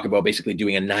clients, we talk about basically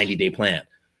doing a 90-day plan.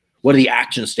 What are the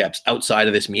action steps outside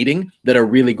of this meeting that are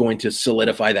really going to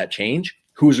solidify that change?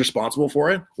 Who's responsible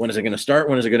for it? When is it going to start?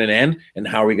 When is it going to end? And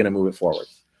how are we going to move it forward?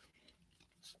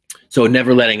 So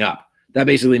never letting up. That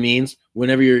basically means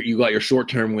whenever you got your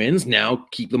short-term wins, now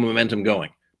keep the momentum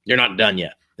going. You're not done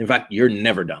yet. In fact, you're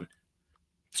never done.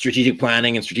 Strategic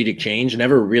planning and strategic change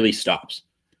never really stops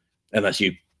unless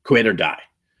you quit or die.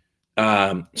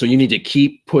 So you need to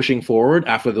keep pushing forward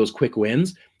after those quick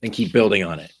wins and keep building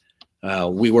on it.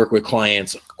 We work with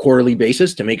clients quarterly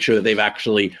basis to make sure that they've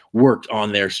actually worked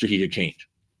on their strategic change.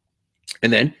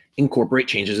 And then incorporate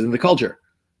changes in the culture.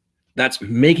 That's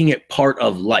making it part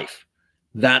of life.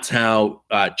 That's how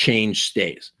change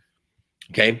stays.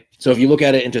 Okay, so if you look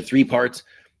at it into 3 parts,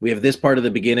 we have this part of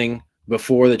the beginning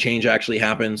before the change actually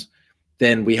happens.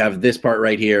 Then we have this part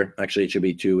right here. Actually, it should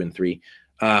be 2 and 3.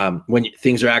 When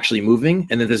things are actually moving,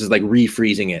 and then this is like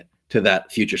refreezing it to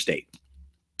that future state.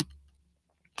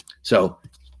 So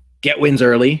get wins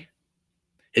early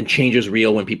and change is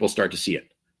real when people start to see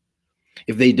it.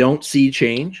 If they don't see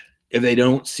change, if they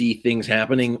don't see things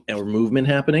happening or movement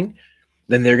happening,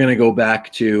 then they're going to go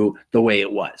back to the way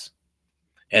it was.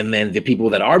 And then the people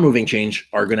that are moving change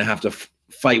are going to have to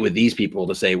fight with these people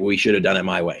to say, well, we should have done it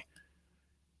my way.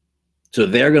 So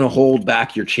they're going to hold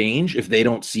back your change if they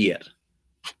don't see it.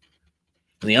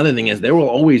 And the other thing is there will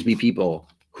always be people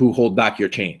who hold back your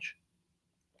change.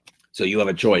 So you have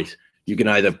a choice. You can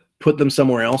either put them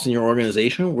somewhere else in your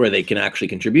organization where they can actually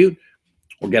contribute,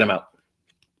 or get them out.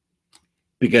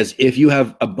 Because if you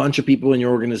have a bunch of people in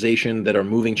your organization that are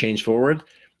moving change forward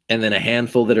and then a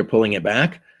handful that are pulling it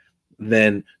back,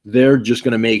 then they're just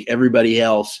going to make everybody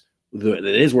else that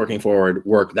is working forward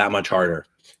work that much harder.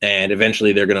 And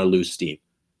eventually they're going to lose steam.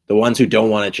 The ones who don't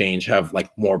want to change have like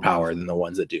more power than the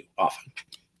ones that do often.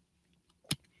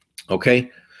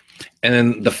 Okay. And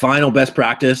then the final best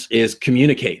practice is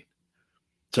communicate.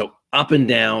 So up and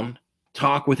down,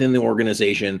 talk within the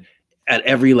organization at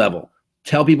every level.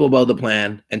 Tell people about the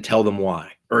plan and tell them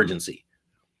why. Urgency.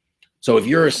 So if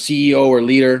you're a CEO or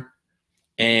leader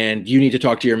and you need to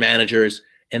talk to your managers,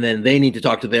 and then they need to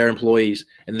talk to their employees,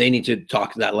 and they need to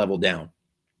talk that level down.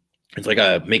 It's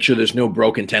like make sure there's no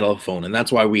broken telephone. And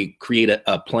that's why we create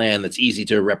a plan that's easy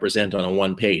to represent on a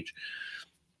 1 page.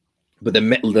 But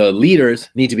the leaders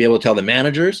need to be able to tell the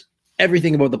managers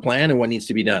everything about the plan and what needs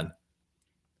to be done.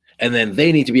 And then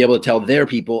they need to be able to tell their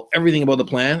people everything about the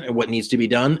plan and what needs to be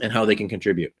done and how they can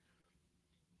contribute.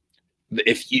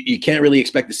 If you can't really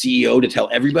expect the CEO to tell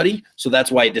everybody, so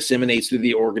that's why it disseminates through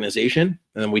the organization.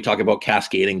 And then we talk about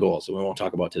cascading goals, so we won't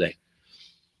talk about today.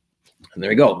 And there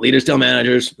we go. Leaders tell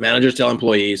managers, managers tell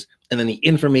employees, and then the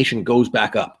information goes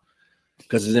back up,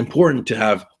 because it's important to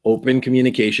have open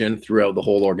communication throughout the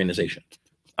whole organization.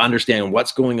 Understand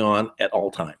what's going on at all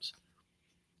times.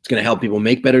 It's going to help people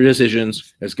make better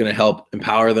decisions. It's going to help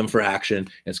empower them for action.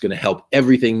 It's going to help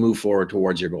everything move forward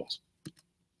towards your goals.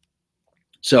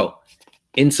 So,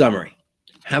 in summary,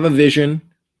 have a vision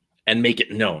and make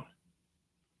it known.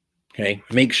 Okay?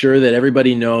 Make sure that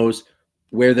everybody knows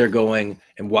where they're going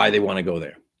and why they want to go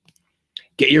there.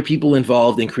 Get your people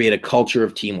involved and create a culture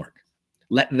of teamwork.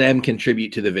 Let them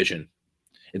contribute to the vision.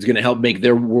 It's going to help make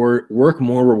their work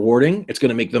more rewarding. It's going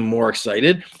to make them more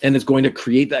excited. And it's going to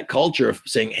create that culture of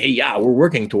saying, hey, yeah, we're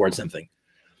working towards something.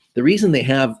 The reason they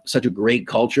have such a great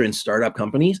culture in startup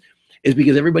companies is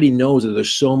because everybody knows that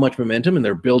there's so much momentum and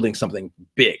they're building something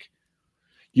big.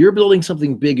 You're building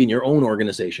something big in your own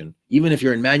organization. Even if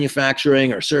you're in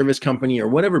manufacturing or service company or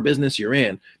whatever business you're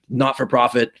in, not for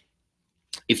profit,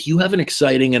 if you have an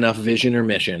exciting enough vision or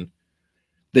mission,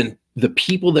 then the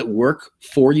people that work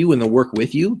for you and that work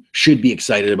with you should be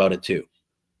excited about it too.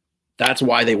 That's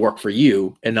why they work for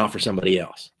you and not for somebody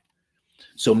else.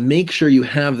 So make sure you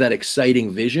have that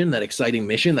exciting vision, that exciting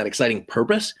mission, that exciting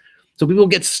purpose, so people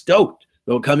get stoked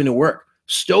about coming to work,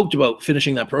 stoked about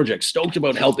finishing that project, stoked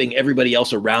about helping everybody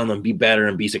else around them be better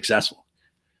and be successful.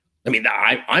 I mean,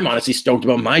 I'm honestly stoked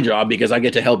about my job because I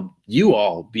get to help you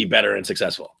all be better and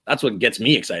successful. That's what gets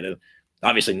me excited.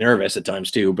 Obviously nervous at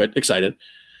times too, but excited.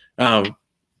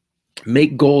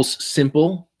 Make goals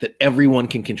simple that everyone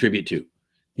can contribute to.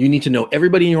 You need to know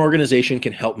everybody in your organization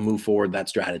can help move forward that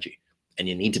strategy, and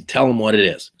you need to tell them what it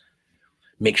is.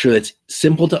 Make sure that's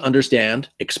simple to understand,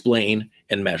 explain,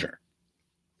 and measure.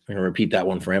 I'm going to repeat that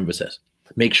one for emphasis.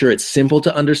 Make sure it's simple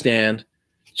to understand,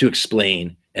 to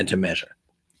explain, and to measure.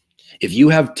 If you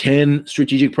have 10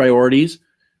 strategic priorities,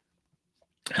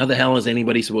 how the hell is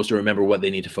anybody supposed to remember what they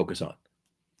need to focus on?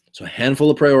 So a handful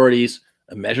of priorities,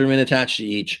 a measurement attached to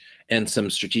each, and some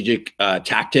strategic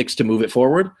tactics to move it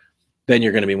forward, then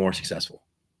you're going to be more successful.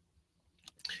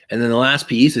 And then the last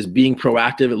piece is being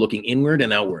proactive at looking inward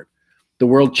and outward. The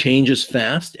world changes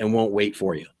fast and won't wait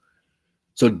for you.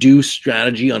 So do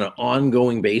strategy on an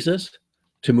ongoing basis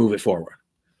to move it forward.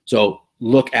 So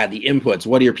look at the inputs.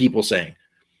 What are your people saying?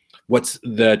 What's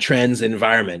the trends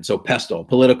environment? So PESTLE,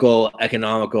 political,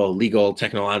 economical, legal,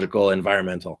 technological,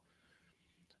 environmental.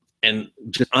 And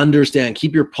just understand,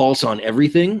 keep your pulse on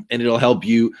everything, and it'll help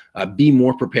you be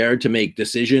more prepared to make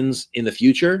decisions in the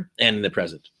future and in the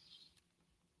present.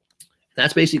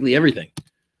 That's basically everything.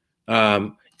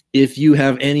 If you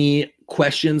have any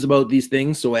questions about these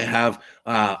things, so I have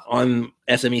on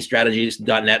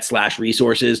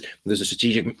SMEstrategies.net/resources, there's a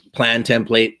strategic plan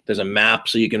template, there's a map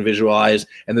so you can visualize,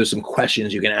 and there's some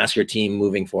questions you can ask your team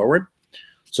moving forward.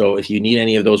 So if you need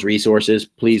any of those resources,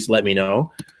 please let me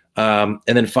know. And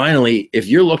then finally, if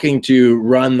you're looking to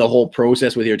run the whole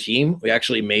process with your team, we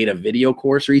actually made a video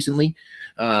course recently.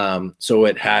 So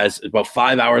it has about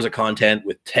 5 hours of content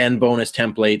with 10 bonus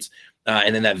templates,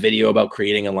 and then that video about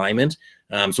creating alignment.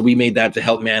 So we made that to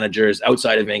help managers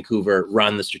outside of Vancouver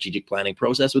run the strategic planning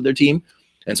process with their team.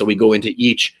 And so we go into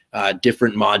each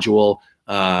different module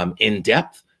in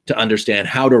depth to understand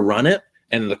how to run it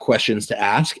and the questions to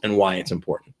ask and why it's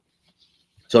important.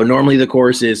 So normally the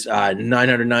course is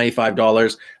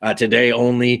 $995 today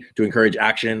only to encourage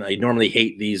action. I normally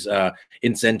hate these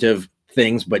incentive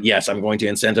things, but yes, I'm going to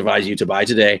incentivize you to buy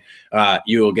today.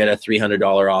 You will get a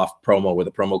 $300 off promo with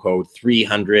a promo code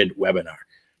 300webinar.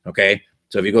 Okay.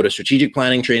 So if you go to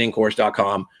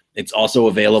strategicplanningtrainingcourse.com, it's also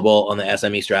available on the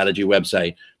SME Strategy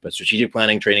website, but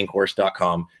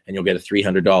strategicplanningtrainingcourse.com, and you'll get a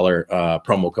 $300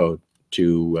 promo code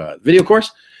to video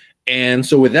course. And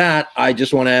so with that, I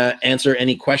just want to answer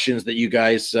any questions that you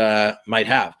guys might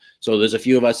have. So there's a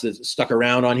few of us that stuck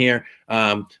around on here.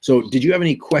 So did you have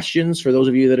any questions for those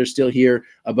of you that are still here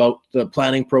about the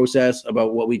planning process,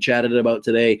 about what we chatted about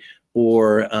today,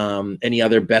 or any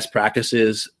other best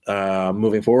practices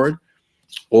moving forward?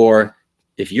 Or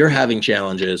if you're having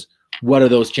challenges, what are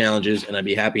those challenges? And I'd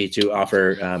be happy to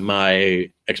offer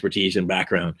my expertise and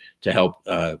background to help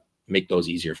make those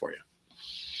easier for you.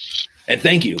 And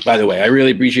thank you, by the way. I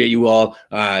really appreciate you all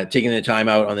taking the time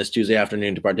out on this Tuesday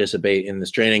afternoon to participate in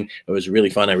this training. It was really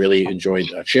fun. I really enjoyed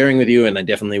sharing with you, and I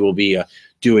definitely will be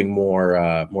doing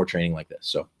more training like this.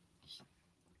 So,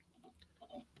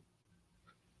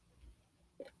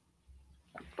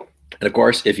 and of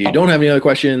course, if you don't have any other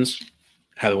questions,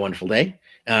 have a wonderful day.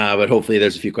 But hopefully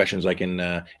there's a few questions I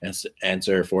can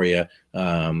answer for you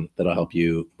that'll help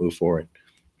you move forward.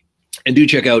 And do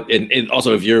check out, and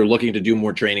also if you're looking to do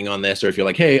more training on this, or if you're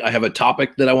like, hey, I have a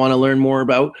topic that I want to learn more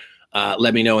about,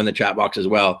 let me know in the chat box as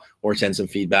well, or send some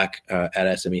feedback at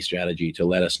SME Strategy to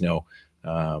let us know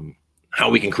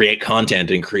how we can create content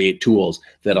and create tools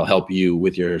that'll help you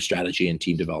with your strategy and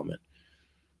team development.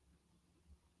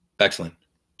 Excellent.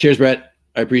 Cheers, Brett.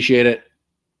 I appreciate it.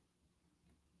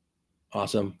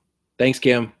 Awesome. Thanks,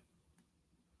 Kim.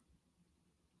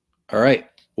 All right.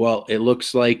 Well, it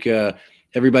looks like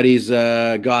everybody's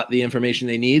got the information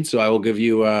they need, so I will give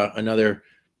you another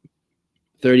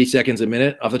 30 seconds a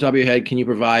minute. Off the top of your head, can you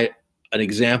provide an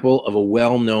example of a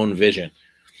well-known vision?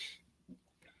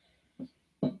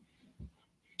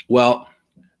 Well,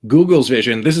 Google's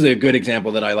vision, this is a good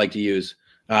example that I like to use.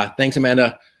 Thanks,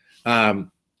 Amanda.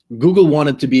 Google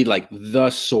wanted to be like the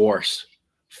source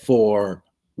for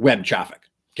web traffic.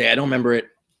 Okay, I don't remember it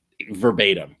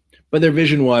verbatim, but their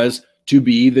vision was to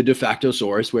be the de facto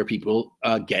source where people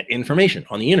get information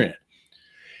on the internet.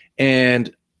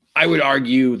 And I would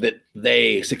argue that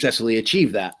they successfully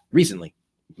achieved that recently.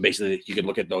 Basically, you could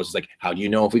look at those as like, how do you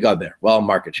know if we got there? Well,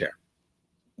 market share.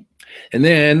 And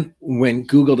then when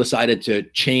Google decided to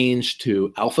change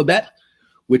to Alphabet,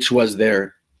 which was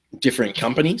their different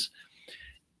companies,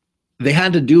 they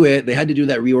had to do it. They had to do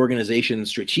that reorganization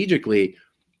strategically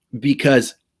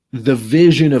because the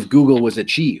vision of Google was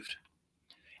achieved.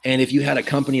 And if you had a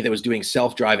company that was doing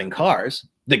self-driving cars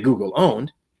that Google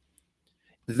owned,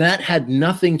 that had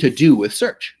nothing to do with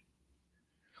search.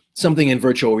 Something in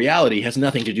virtual reality has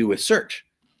nothing to do with search.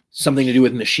 Something to do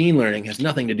with machine learning has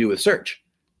nothing to do with search.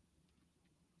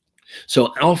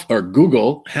 So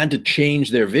Google had to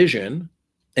change their vision,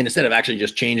 and instead of actually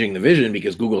just changing the vision,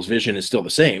 because Google's vision is still the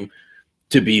same,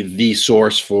 to be the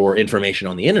source for information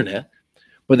on the internet,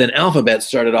 but then Alphabet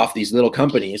started off these little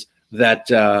companies that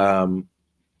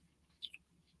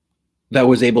that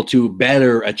was able to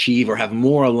better achieve or have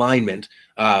more alignment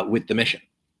with the mission.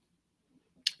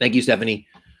 Thank you, Stephanie.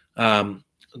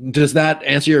 Does that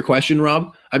answer your question,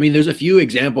 Rob? I mean, there's a few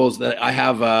examples that I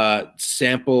have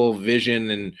sample vision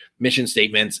and mission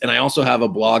statements, and I also have a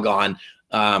blog on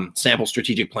sample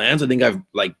strategic plans. I think I've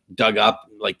like dug up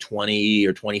like 20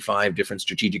 or 25 different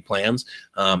strategic plans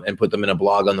and put them in a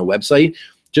blog on the website,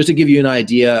 just to give you an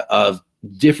idea of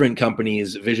different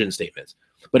companies' vision statements.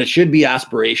 But it should be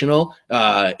aspirational.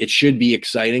 It should be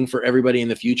exciting for everybody in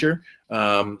the future.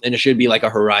 And it should be like a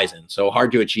horizon. So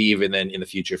hard to achieve, and then in the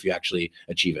future, if you actually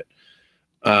achieve it.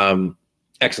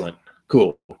 Excellent.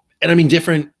 Cool. And I mean,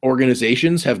 different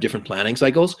organizations have different planning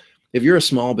cycles. If you're a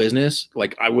small business,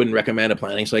 like I wouldn't recommend a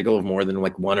planning cycle of more than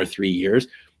like 1 or 3 years.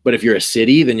 But if you're a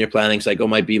city, then your planning cycle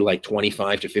might be like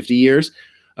 25 to 50 years.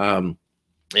 And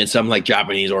some like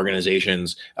Japanese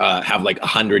organizations have like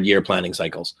 100-year planning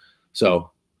cycles.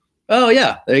 So, oh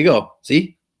yeah, there you go.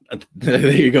 See,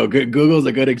 there you go. Google's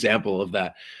a good example of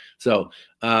that. So,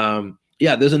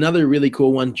 yeah, there's another really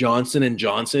cool one. Johnson &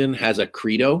 Johnson has a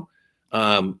credo.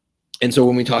 And so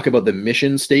when we talk about the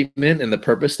mission statement and the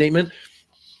purpose statement,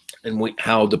 and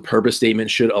how the purpose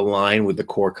statement should align with the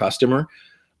core customer,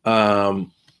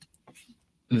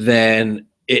 then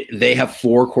they have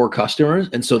 4 core customers,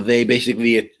 and so they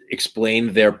basically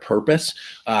explain their purpose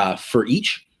for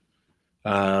each.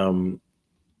 So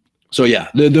yeah,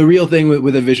 the real thing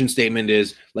with a vision statement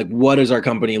is like, what does our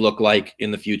company look like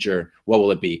in the future? What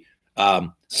will it be?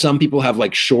 Some people have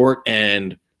like short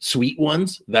and sweet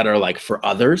ones that are like for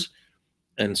others.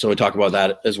 And so we talk about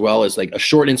that as well, as like a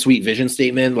short and sweet vision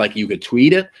statement, like you could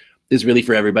tweet it, is really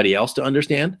for everybody else to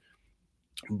understand.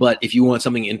 But if you want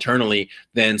something internally,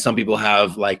 then some people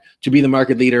have like, to be the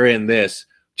market leader in this,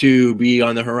 to be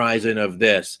on the horizon of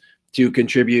this, to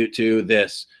contribute to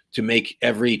this, to make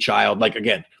every child, like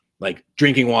again, like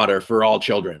drinking water for all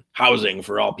children, housing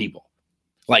for all people.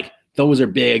 Like those are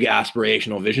big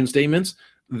aspirational vision statements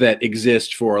that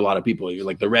exist for a lot of people. You're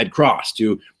like the Red Cross,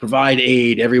 to provide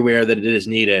aid everywhere that it is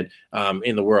needed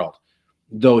in the world,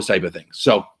 those type of things.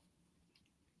 So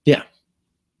yeah,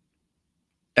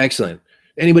 excellent.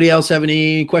 Anybody else have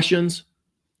any questions?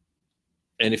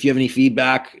 And if you have any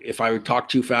feedback, if I talk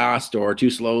too fast or too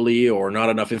slowly or not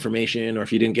enough information, or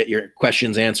if you didn't get your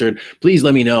questions answered, please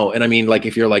let me know. And I mean, like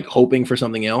if you're like hoping for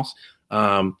something else,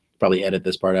 probably edit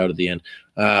this part out at the end.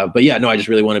 But yeah, no, I just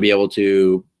really want to be able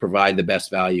to provide the best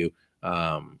value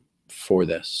for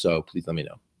this. So please let me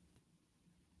know.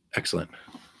 Excellent.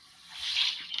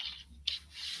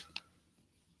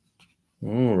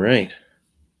 All right.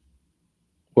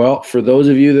 Well, for those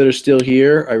of you that are still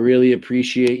here, I really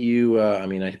appreciate you. I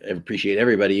mean, I appreciate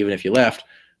everybody, even if you left.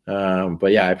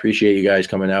 But yeah, I appreciate you guys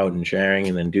coming out and sharing,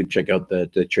 and then do check out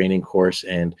the training course.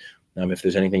 And if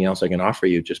there's anything else I can offer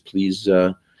you, just please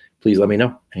let me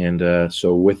know. And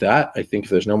so with that, I think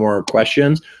if there's no more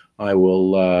questions, I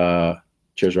will,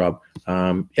 cheers, Rob.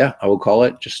 Yeah, I will call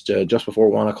it just before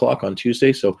 1 o'clock on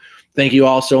Tuesday. So thank you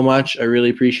all so much. I really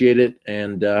appreciate it.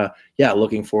 And yeah,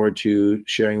 looking forward to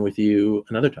sharing with you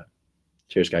another time.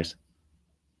 Cheers, guys.